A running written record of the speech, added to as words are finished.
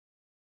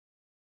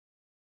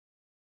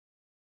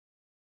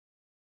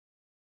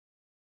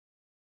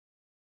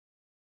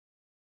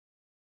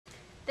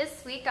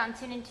This week on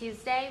Tune In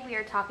Tuesday, we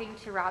are talking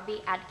to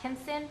Robbie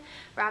Atkinson.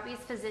 Robbie's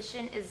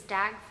position is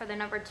DAG for the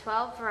number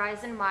 12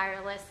 Verizon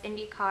Wireless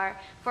IndyCar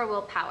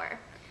 4-wheel power.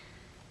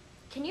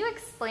 Can you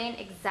explain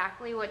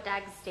exactly what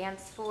DAG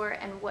stands for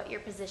and what your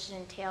position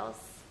entails?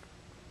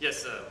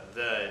 Yes,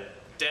 the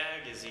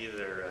DAG is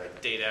either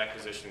a data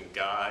acquisition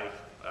guy,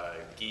 a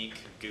geek,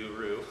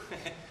 guru.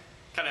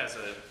 Kind of has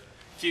a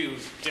few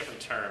different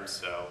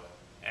terms,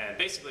 and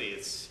basically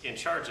it's in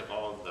charge of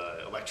all of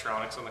the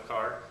electronics on the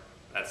car.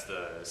 That's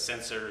the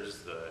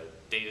sensors, the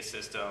data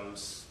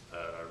systems,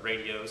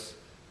 radios,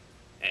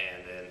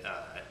 and then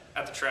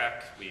at the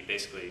track we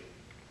basically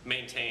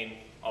maintain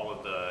all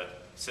of the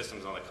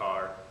systems on the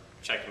car,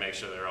 check to make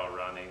sure they're all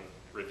running,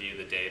 review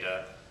the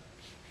data,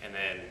 and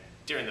then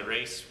during the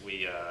race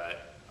we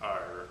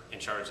are in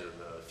charge of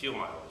the fuel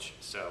mileage.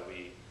 So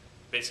we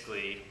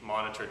basically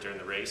monitor during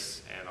the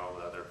race and all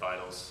the other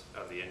vitals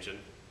of the engine,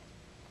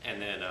 and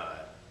then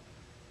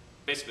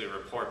basically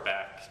report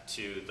back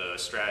to the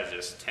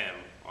strategist Tim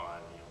on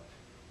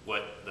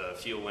what the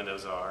fuel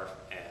windows are,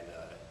 and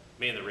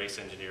me and the race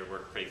engineer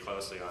work pretty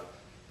closely on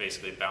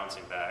basically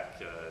bouncing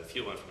back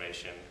fuel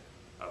information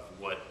of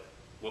what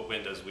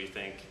windows we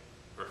think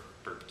we're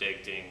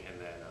predicting,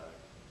 and then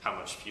how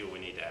much fuel we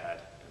need to add.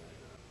 And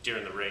then,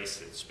 during the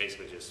race, it's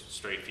basically just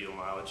straight fuel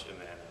mileage, and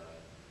then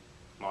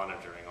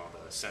monitoring all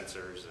the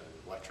sensors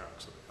and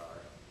electronics of the car.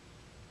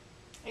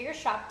 Are your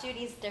shop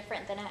duties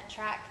different than at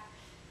track?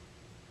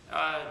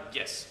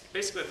 Yes.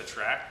 Basically at the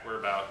track, we're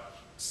about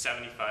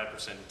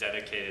 75%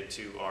 dedicated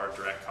to our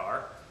direct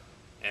car.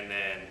 And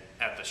then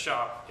at the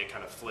shop, it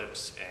kind of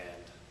flips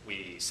and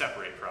we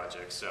separate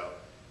projects. So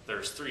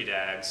there's 3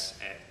 DAGs,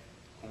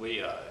 and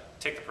we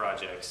take the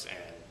projects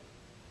and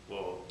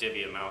we'll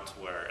divvy them out to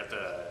where at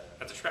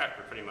the track,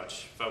 we're pretty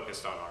much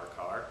focused on our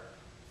car.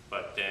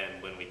 But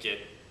then when we get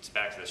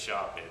back to the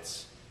shop,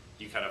 it's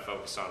you kind of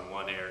focus on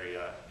one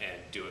area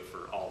and do it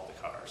for all of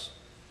the cars.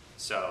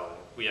 So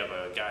we have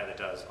a guy that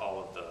does all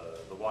of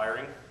the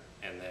wiring,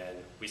 and then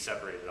we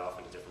separate it off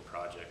into different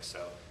projects.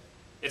 So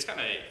it's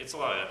a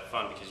lot of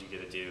fun because you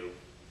get to do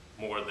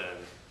more than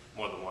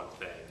one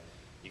thing.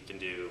 You can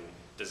do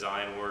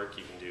design work,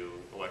 you can do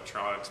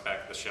electronics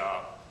back at the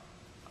shop.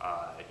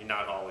 You're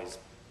not always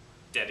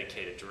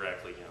dedicated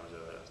directly,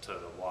 to the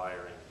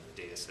wiring and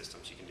the data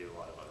systems. You can do a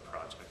lot of other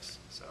projects.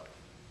 So.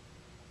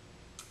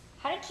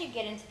 How did you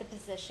get into the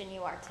position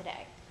you are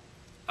today?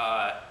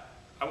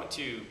 I went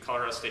to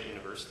Colorado State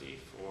University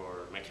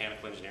for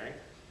mechanical engineering,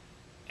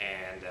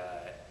 and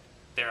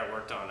there I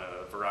worked on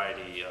a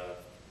variety of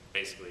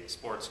basically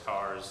sports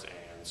cars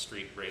and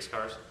street race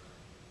cars.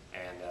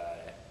 And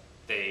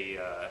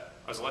I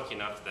was lucky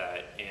enough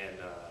that in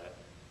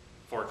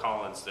Fort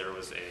Collins there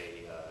was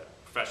a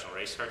professional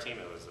race car team.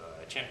 It was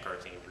a champ car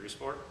team, Brew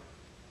Sport,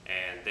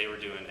 and they were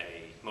doing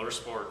a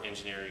motorsport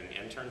engineering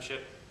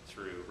internship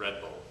through Red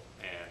Bull,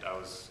 and I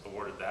was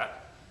awarded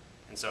that.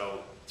 And so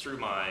through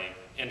my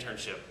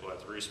internship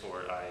with Brew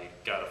Sport, I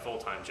got a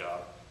full-time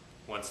job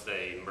once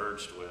they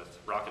merged with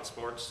Rocket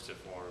Sports to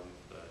form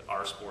the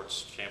R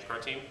Sports Champ Car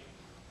team.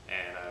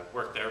 And I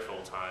worked there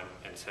full-time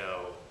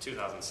until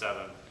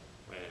 2007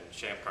 when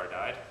Champ Car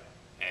died.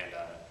 And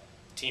the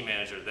team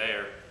manager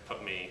there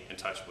put me in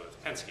touch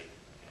with Penske.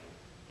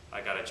 And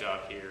I got a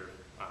job here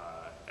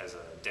as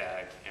a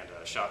DAG and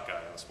a shop guy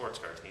on the sports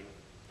car team,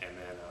 and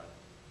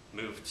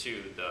then moved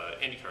to the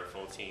IndyCar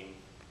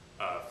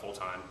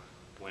full-time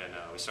when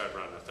we started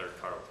running the 3rd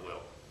car with Will.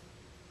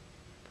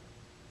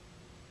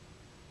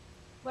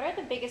 What are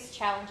the biggest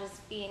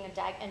challenges being a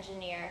DAG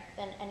engineer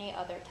than any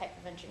other type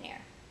of engineer?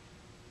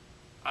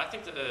 I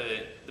think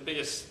the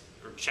biggest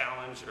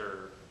challenge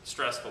or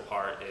stressful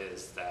part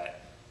is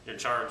that you're in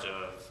charge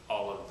of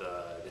all of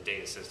the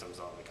data systems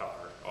on the car,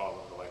 all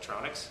of the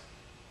electronics.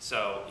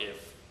 So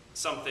if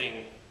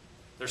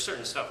there's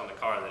certain stuff on the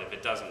car that if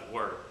it doesn't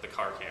work, the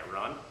car can't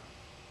run.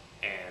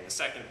 And the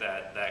second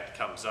that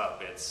comes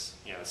up, it's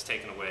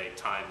taking away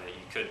time that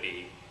you could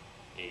be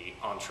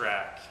on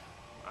track,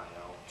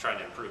 trying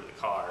to improve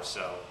the car.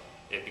 So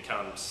it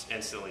becomes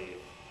instantly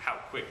how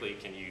quickly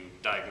can you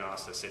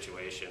diagnose the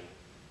situation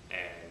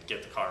and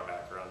get the car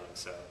back running.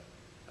 So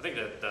I think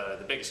that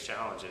the biggest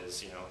challenge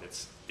is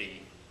it's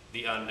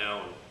the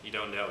unknown. You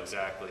don't know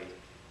exactly.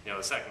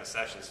 The second the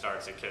session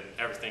starts,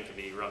 everything could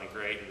be running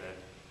great, and then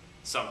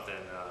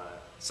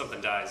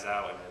something dies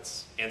out, and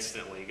it's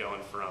instantly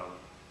going from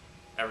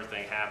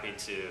everything happy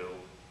to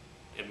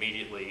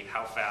immediately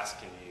how fast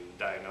can you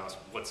diagnose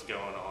what's going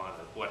on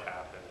or what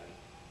happened and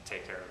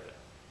take care of it.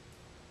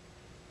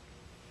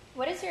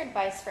 What is your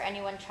advice for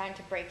anyone trying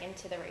to break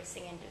into the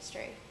racing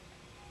industry?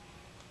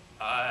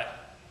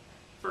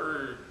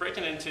 For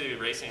breaking into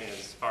racing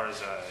as far as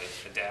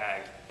a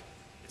DAG,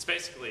 it's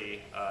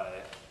basically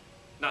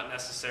not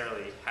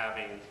necessarily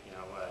having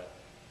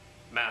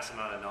a mass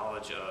amount of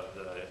knowledge of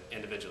the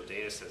individual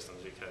data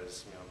systems,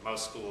 because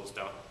most schools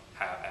don't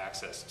have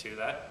access to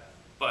that.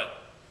 But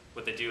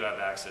what they do have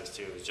access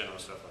to is general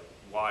stuff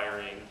like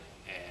wiring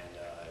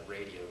and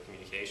radio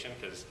communication,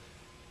 because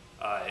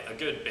a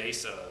good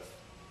base of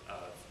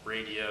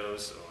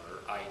radios or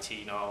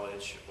IT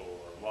knowledge or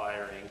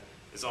wiring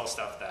is all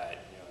stuff that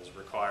is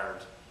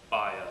required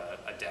by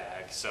a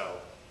DAG. So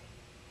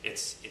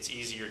it's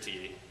easier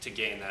to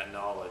gain that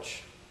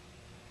knowledge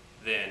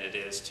than it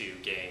is to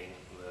gain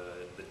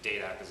the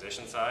data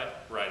acquisition side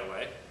right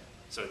away.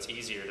 So it's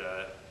easier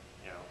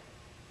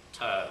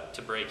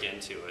to break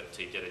into it,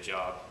 to get a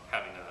job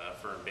having a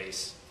firm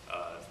base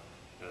of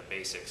the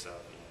basics of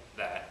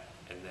that,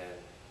 and then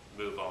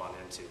move on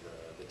into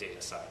the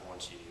data side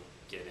once you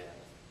get in.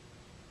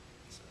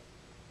 So.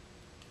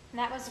 And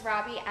that was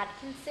Robbie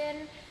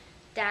Atkinson,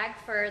 DAG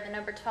for the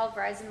number 12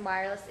 Verizon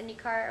Wireless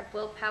IndyCar of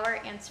Will Power,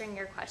 answering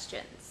your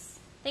questions.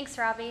 Thanks,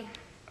 Robbie.